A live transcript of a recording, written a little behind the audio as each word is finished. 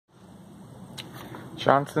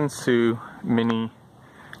Johnson Sioux mini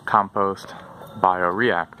compost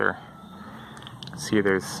bioreactor. See,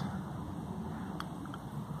 there's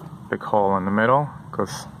a big hole in the middle,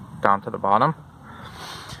 goes down to the bottom,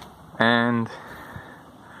 and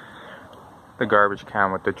the garbage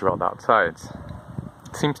can with the drilled out sides.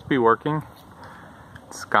 It seems to be working.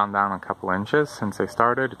 It's gone down a couple inches since they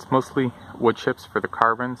started. It's mostly wood chips for the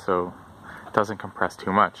carbon, so it doesn't compress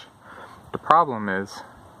too much. The problem is,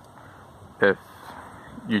 if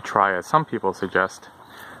you try, as some people suggest,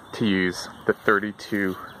 to use the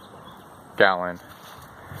 32-gallon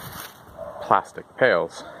plastic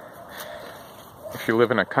pails. If you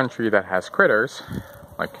live in a country that has critters,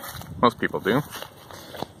 like most people do,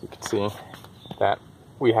 you can see that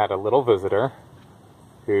we had a little visitor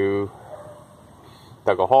who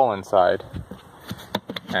dug a hole inside,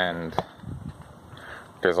 and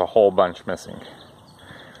there's a whole bunch missing.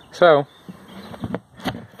 So,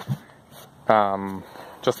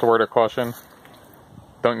 just a word of caution,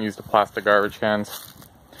 don't use the plastic garbage cans.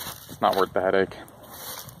 It's not worth the headache.